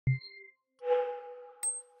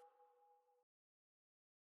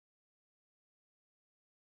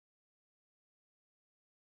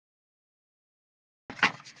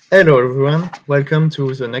Hello everyone, welcome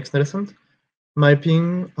to the next lesson,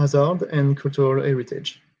 Mapping Hazard and Cultural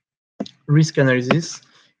Heritage. Risk Analysis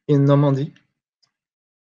in Normandy,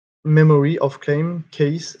 Memory of Claim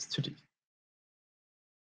Case Study.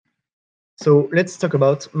 So let's talk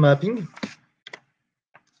about mapping,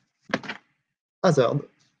 hazard,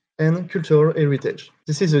 and cultural heritage.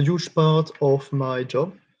 This is a huge part of my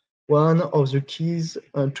job, one of the keys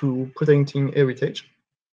to protecting heritage.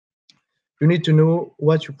 You need to know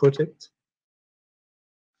what you protect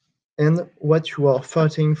and what you are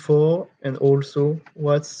fighting for, and also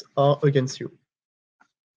what are against you.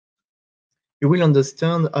 You will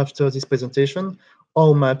understand after this presentation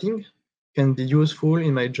how mapping can be useful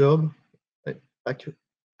in my job, like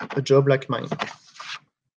a job like mine.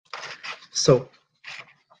 So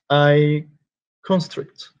I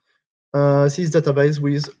construct this database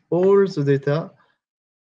with all the data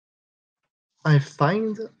I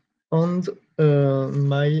find on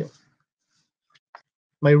my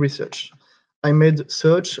research. I made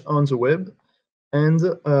search on the web and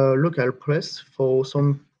local press for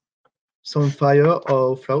some fire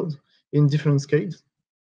or flood in different scales.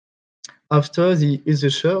 After the easy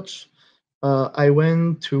search, I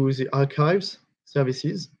went to the archives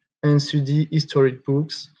services and studied historic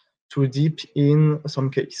books to deep in some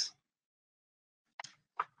case.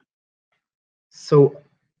 So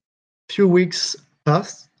few weeks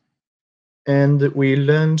passed and we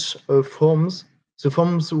launched forms. The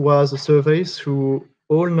forms was a survey through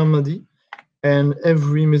all Normandy and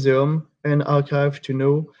every museum and archive to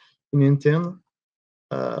know in intern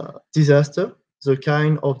disaster, the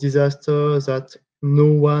kind of disaster that no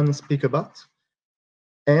one speak about,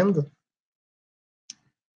 and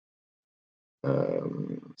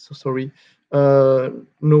no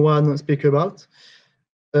one speak about,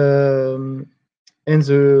 and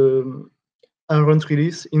the aren't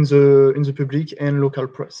released in the public and local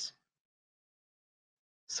press.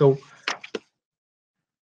 So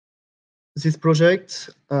this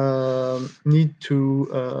project need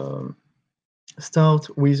to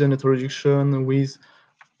start with an introduction with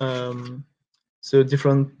the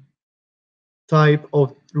different type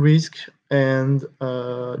of risk and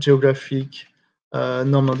geographic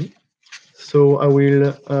Normandy. So I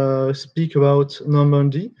will speak about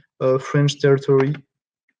Normandy, a French territory.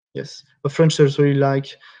 Yes, a French territory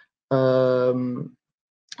like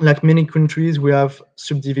many countries, we have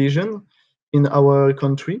subdivision in our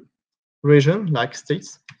country, region like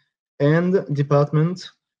states, and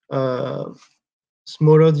department,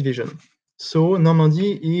 smaller division. So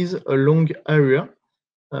Normandy is a long area.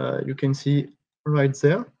 You can see right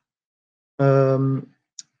there,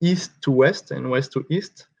 east to west and west to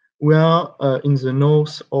east. We are in the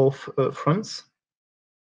north of France.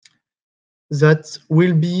 That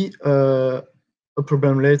will be a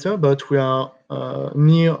problem later, but we are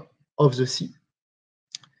near of the sea.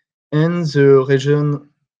 And the region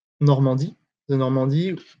Normandy, the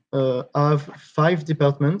Normandy have 5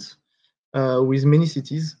 departments with many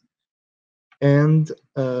cities and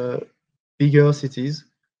bigger cities.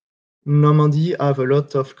 Normandy have a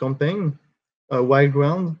lot of campaign, wild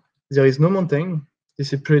ground. There is no mountain.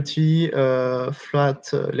 It's a pretty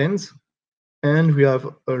flat lands, and we have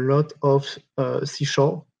a lot of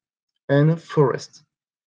seashore and forest.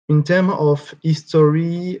 In terms of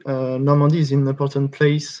history, Normandy is an important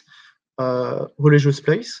place, religious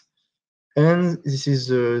place, and this is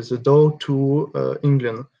the door to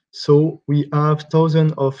England. So we have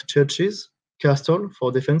thousands of churches, castle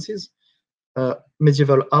for defenses,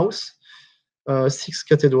 medieval house, 6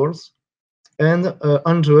 cathedrals, and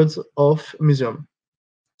hundreds of museums,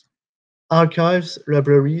 archives,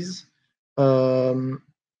 libraries,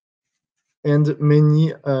 and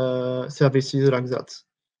many services like that.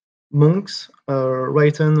 Monks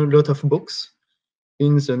written a lot of books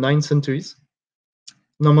in the 9th centuries.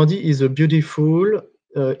 Normandy is beautiful,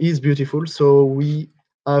 so we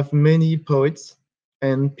have many poets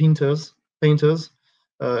and painters,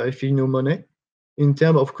 if you know Monet. In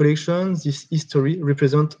terms of collections, this history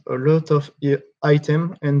represents a lot of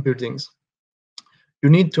items and buildings. You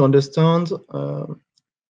need to understand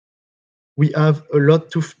we have a lot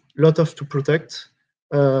to protect.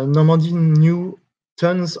 Normandy knew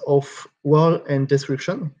tons of war and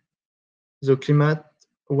destruction. The climate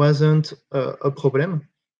wasn't a problem,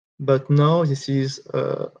 but now this is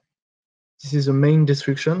a main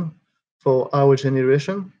destruction for our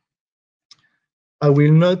generation. I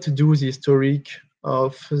will not do the historic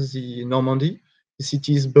of the Normandy. The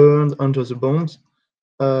city is burned under the bombs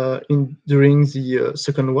during the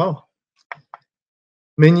Second War.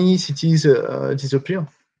 Many cities disappear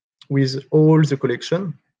with all the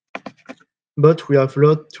collection, but we have a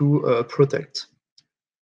lot to protect.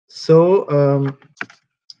 So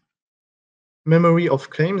memory of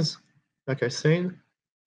claims, like I said,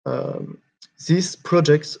 this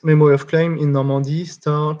project, Memory of Claim in Normandy,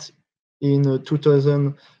 start in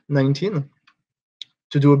 2019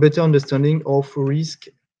 to do a better understanding of risk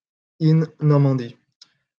in Normandy.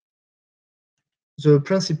 The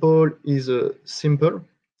principle is simple.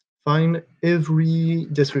 Find every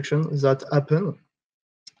destruction that happened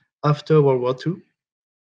after World War II.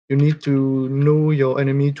 You need to know your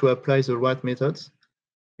enemy to apply the right methods.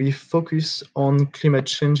 We focus on climate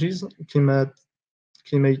changes, climate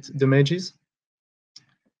damages.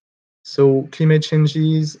 So climate change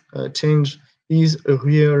is a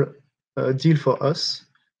real deal for us.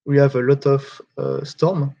 We have a lot of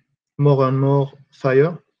storm, more and more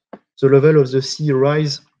fire. The level of the sea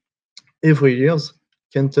rise every year,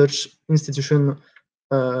 can touch institution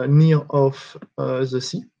near of the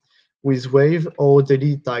sea with wave or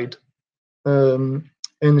daily tide. And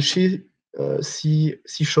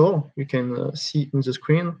seashore, you can see in the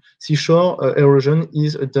screen, seashore erosion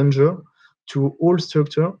is a danger to all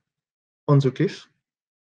structure on the cliff.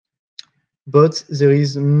 But there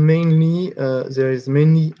is many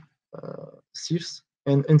thieves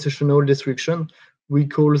and intentional destruction. We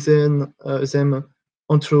call them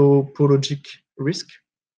anthropologic risk.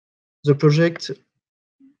 The project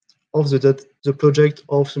of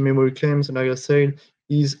the memory claims, like I said,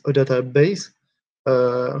 is a database.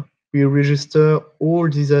 We register all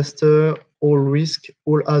disaster, all risk,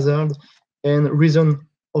 all hazard, and reason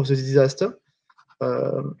of the disaster.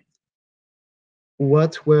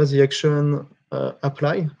 What were the action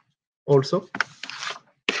apply also.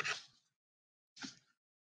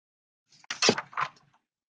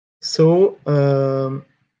 So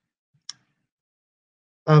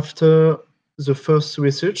after the first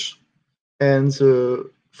research and the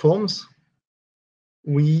forms,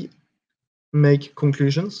 we make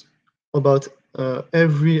conclusions about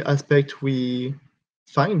every aspect we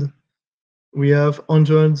find. We have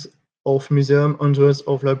hundreds of museums, hundreds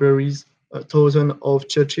of libraries, thousands of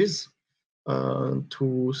churches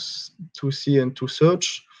to see and to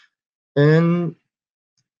search, and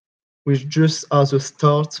we just are the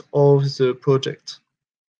start of the project.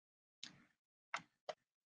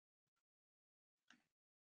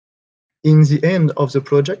 In the end of the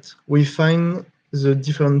project, we find the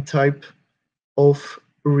different type of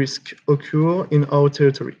risk occur in our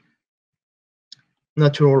territory.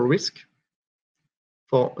 Natural risk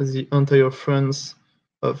for the entire France,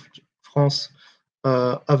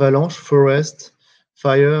 avalanche, forest,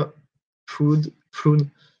 fire,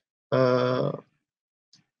 flood,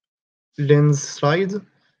 landslide,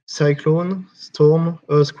 cyclone, storm,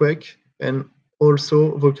 earthquake, and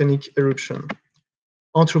also volcanic eruption.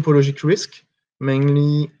 Anthropologic risk,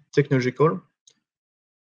 mainly technological,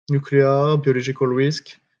 nuclear, biological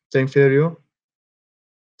risk, time failure,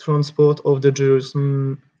 transport of dangerous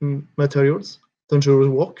materials, dangerous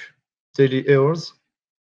work, daily errors.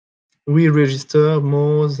 We register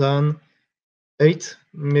more than 8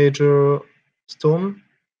 major storms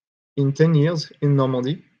in 10 years in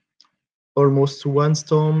Normandy, almost 1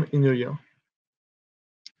 storm in a year.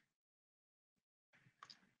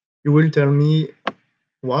 You will tell me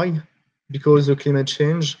why? Because the climate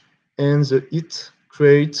change and the heat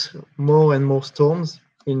create more and more storms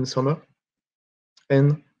in summer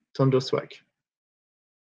and thunderstrike.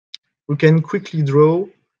 We can quickly draw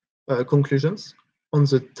conclusions on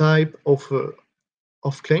the type of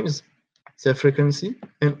claims, their frequency,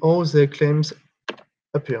 and how their claims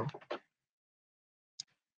appear.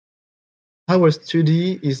 Our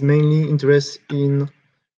study is mainly interested in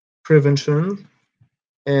prevention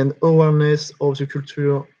and awareness of the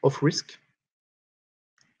culture of risk.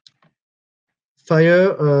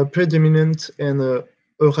 Fire, predominant and a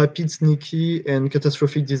rapid, sneaky, and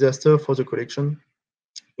catastrophic disaster for the collection.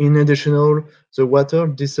 In addition, the water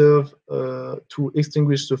deserve to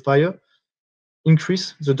extinguish the fire,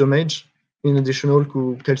 increase the damage, in addition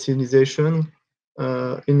to calcinization,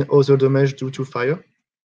 in other damage due to fire.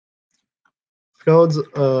 Floods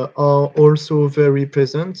are also very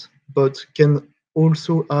present, but can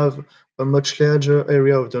also have a much larger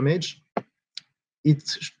area of damage. It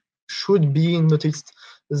should be noticed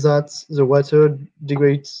that the water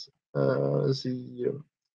degrades the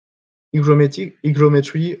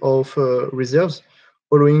hygrometry of reserves,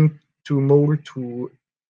 allowing to mold to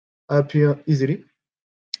appear easily.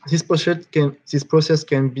 This process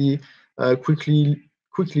can be quickly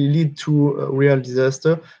lead to a real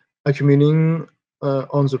disaster, accumulating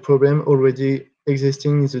on the problem already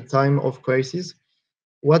existing in the time of crisis.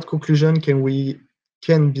 What conclusion can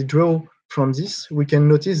be drawn from this? We can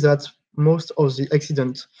notice that most of the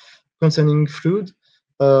accidents concerning flood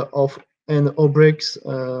of and outbreaks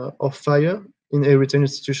of fire in heritage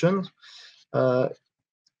institutions. Uh,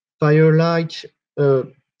 fire like uh,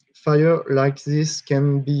 Fire like this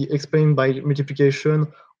can be explained by multiplication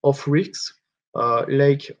of risks,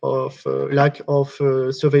 lack of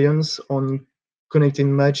surveillance on connected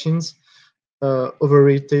machines,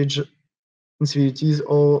 overrated incivilities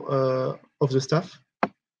of the staff,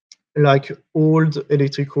 like old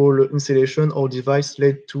electrical installation or device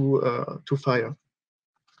led to fire.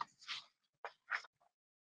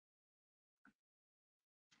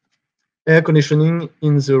 Air conditioning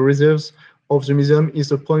in the reserves of the museum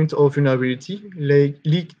is a point of vulnerability, lead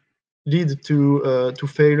to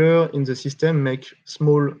failure in the system, make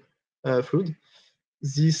small flood.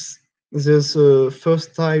 There's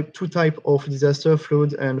two type of disaster: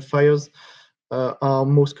 flood and fires are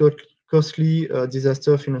most costly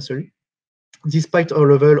disaster financially. Despite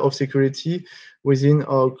our level of security within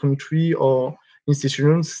our country or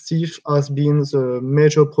institutions, thief has been the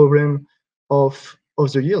major problem of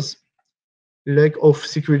the years. Lack of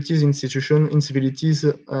security institution, incivilities,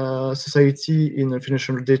 society in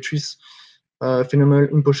financial distress, phenomenal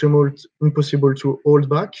impossible to hold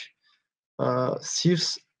back.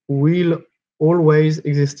 Thieves will always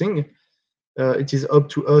existing. It is up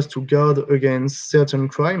to us to guard against certain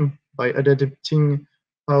crime by adapting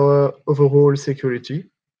our overall security.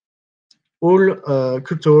 All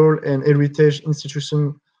cultural and heritage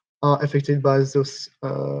institutions are affected by this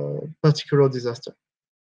particular disaster.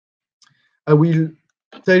 I will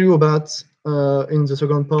tell you about in the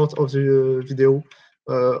second part of the video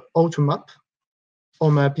how to map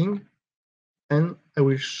or mapping, and I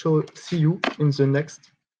will see you in the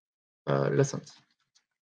next lessons.